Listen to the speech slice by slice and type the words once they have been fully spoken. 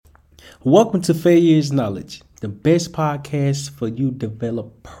Welcome to Failure is Knowledge, the best podcast for you to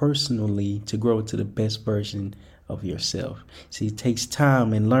develop personally to grow into the best version of yourself. See, it takes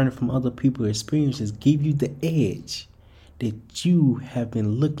time and learning from other people's experiences give you the edge that you have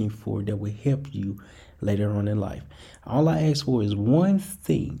been looking for that will help you later on in life. All I ask for is one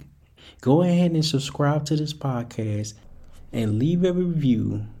thing. Go ahead and subscribe to this podcast and leave a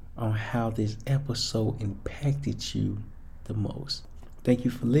review on how this episode impacted you the most. Thank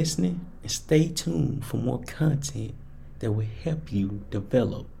you for listening and stay tuned for more content that will help you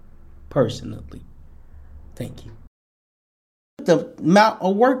develop personally. Thank you. The amount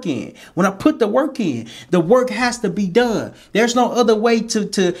of work in. When I put the work in, the work has to be done. There's no other way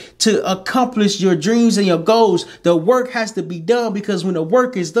to accomplish your dreams and your goals. The work has to be done because when the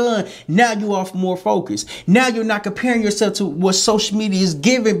work is done, now you are more focused. Now you're not comparing yourself to what social media is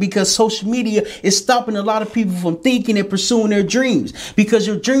giving because social media is stopping a lot of people from thinking and pursuing their dreams because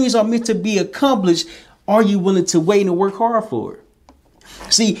your dreams are meant to be accomplished. Are you willing to wait and work hard for it?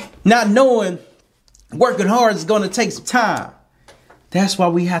 See, not knowing working hard is going to take some time. That's why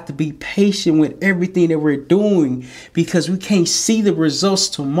we have to be patient with everything that we're doing because we can't see the results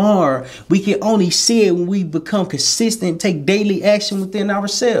tomorrow. We can only see it when we become consistent and take daily action within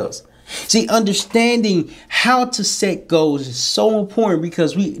ourselves. See, understanding how to set goals is so important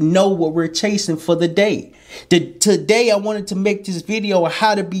because we know what we're chasing for the day. Today, I wanted to make this video on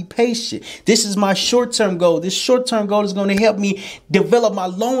how to be patient. This is my short-term goal. This short-term goal is going to help me develop my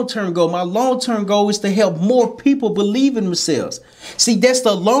long-term goal. My long-term goal is to help more people believe in themselves. See, that's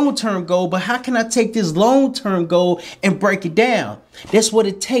the long-term goal, but how can I take this long-term goal and break it down? That's what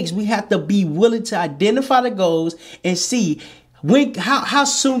it takes. We have to be willing to identify the goals and see how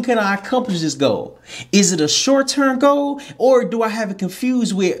soon can I accomplish this goal? Is it a short-term goal or do I have it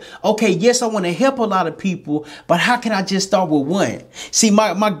confused with, okay, yes, I want to help a lot of people, but how can I just start with one? See,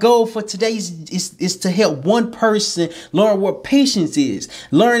 my goal for today is to help one person learn what patience is,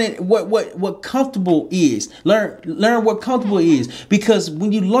 learning what comfortable is, learn what comfortable is, because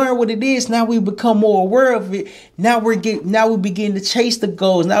when you learn what it is, now we become more aware of it. Now we begin to chase the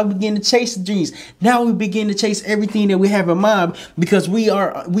goals. Now we begin to chase the dreams. Now we begin to chase everything that we have in mind because we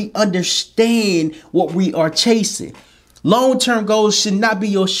understand what we are chasing. Long-term goals should not be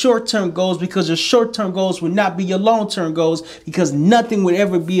your short-term goals because your short-term goals will not be your long-term goals because nothing would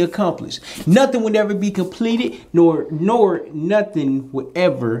ever be accomplished. Nothing would ever be completed, nor nothing would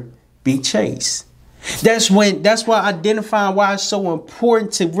ever be chased. That's why identifying why it's so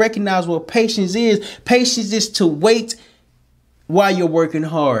important to recognize what patience is. Patience is to wait while you're working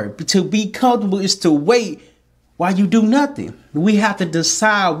hard. To be comfortable is to wait while you do nothing. We have to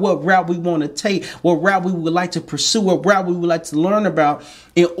decide what route we want to take, what route we would like to pursue, what route we would like to learn about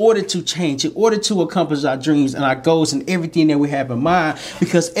in order to change, in order to accomplish our dreams and our goals and everything that we have in mind,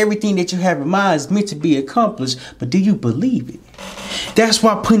 because everything that you have in mind is meant to be accomplished. But do you believe it? That's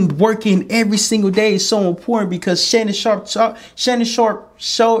why putting work in every single day is so important because Shannon Sharp is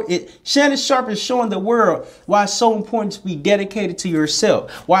showing the world why it's so important to be dedicated to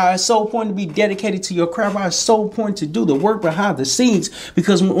yourself, why it's so important to be dedicated to your craft, why it's so important to do the work behind the scenes,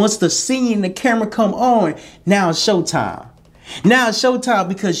 because once the scene and the camera come on, now it's showtime. Now it's showtime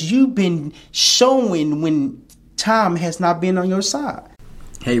because you've been showing when time has not been on your side.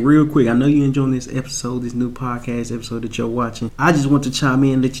 Hey, real quick, I know you're enjoying this episode, this new podcast episode that you're watching. I just want to chime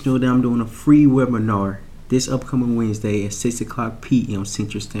in and let you know that I'm doing a free webinar this upcoming Wednesday at 6 o'clock p.m.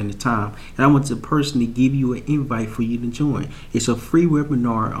 Central Standard Time. And I want to personally give you an invite for you to join. It's a free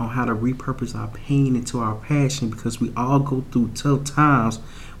webinar on how to repurpose our pain into our passion because we all go through tough times.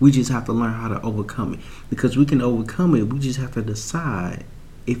 We just have to learn how to overcome it. Because we can overcome it, we just have to decide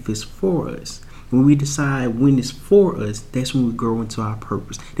if it's for us. When we decide when it's for us, that's when we grow into our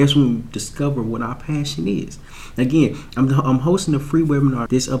purpose. That's when we discover what our passion is. Again, I'm hosting a free webinar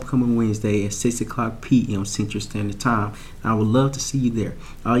this upcoming Wednesday at 6 o'clock p.m. Central Standard Time. I would love to see you there.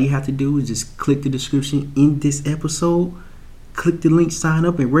 All you have to do is just click the description in this episode, click the link, sign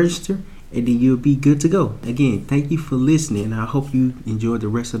up and register, and then you'll be good to go. Again, thank you for listening, and I hope you enjoy the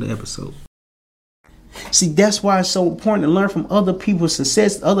rest of the episode. See, that's why it's so important to learn from other people's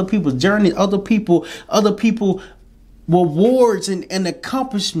success, other people's journey, other people rewards and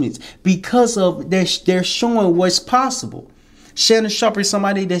accomplishments because of they're showing what's possible. Shannon Sharp is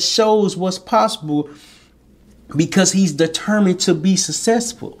somebody that shows what's possible because he's determined to be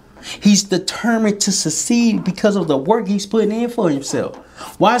successful. He's determined to succeed because of the work he's putting in for himself.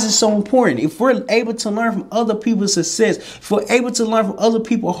 Why is it so important? If we're able to learn from other people's success, if we're able to learn from other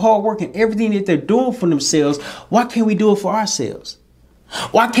people's hard work and everything that they're doing for themselves, why can't we do it for ourselves?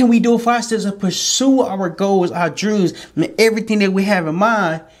 Why can't we do it for ourselves and pursue our goals, our dreams, and everything that we have in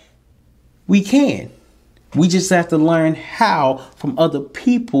mind We can. We just have to learn how from other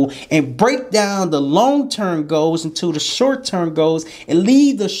people and break down the long-term goals into the short-term goals and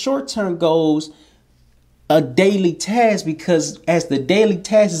leave the short-term goals a daily task, because as the daily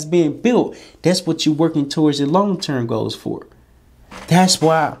task is being built, that's what you're working towards your long-term goals for. That's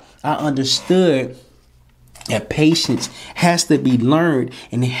why I understood that patience has to be learned,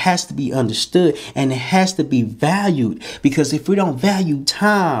 and it has to be understood, and it has to be valued. Because if we don't value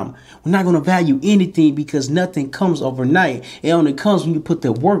time, we're not going to value anything, because nothing comes overnight. It only comes when you put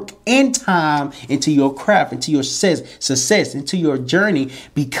the work and time into your craft, into your success, into your journey,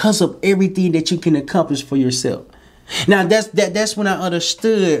 because of everything that you can accomplish for yourself. Now, that's when I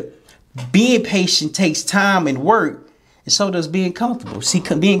understood being patient takes time and work. And so does being comfortable. See,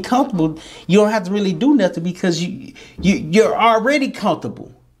 being comfortable, you don't have to really do nothing, because you're already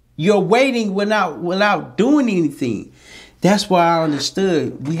comfortable. You're waiting without doing anything. That's why I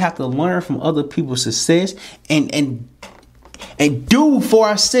understood we have to learn from other people's success and do for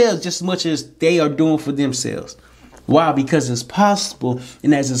ourselves just as much as they are doing for themselves. Why? Because it's possible,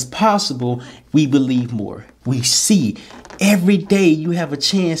 and as it's possible, we believe more. We see. Every day you have a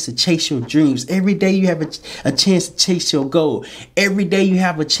chance to chase your dreams. Every day you have a chance to chase your goal. Every day you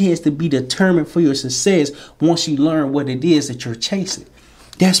have a chance to be determined for your success once you learn what it is that you're chasing.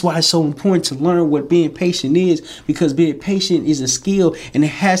 That's why it's so important to learn what being patient is, because being patient is a skill, and it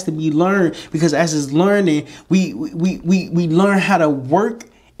has to be learned, because as it's learning, we learn how to work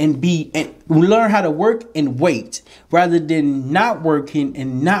and we learn how to work and wait rather than not working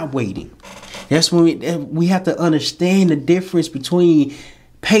and not waiting. That's when we have to understand the difference between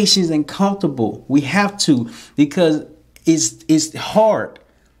patience and comfortable. We have to, because it's hard.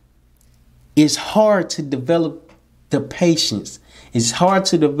 It's hard to develop the patience. It's hard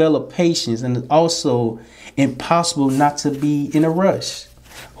to develop patience, and it's also impossible not to be in a rush.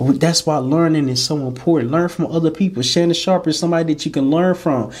 That's why learning is so important. Learn from other people. Shannon Sharp is somebody that you can learn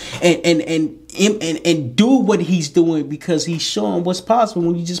from, and do what he's doing, because he's showing what's possible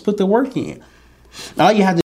when you just put the work in. All you have to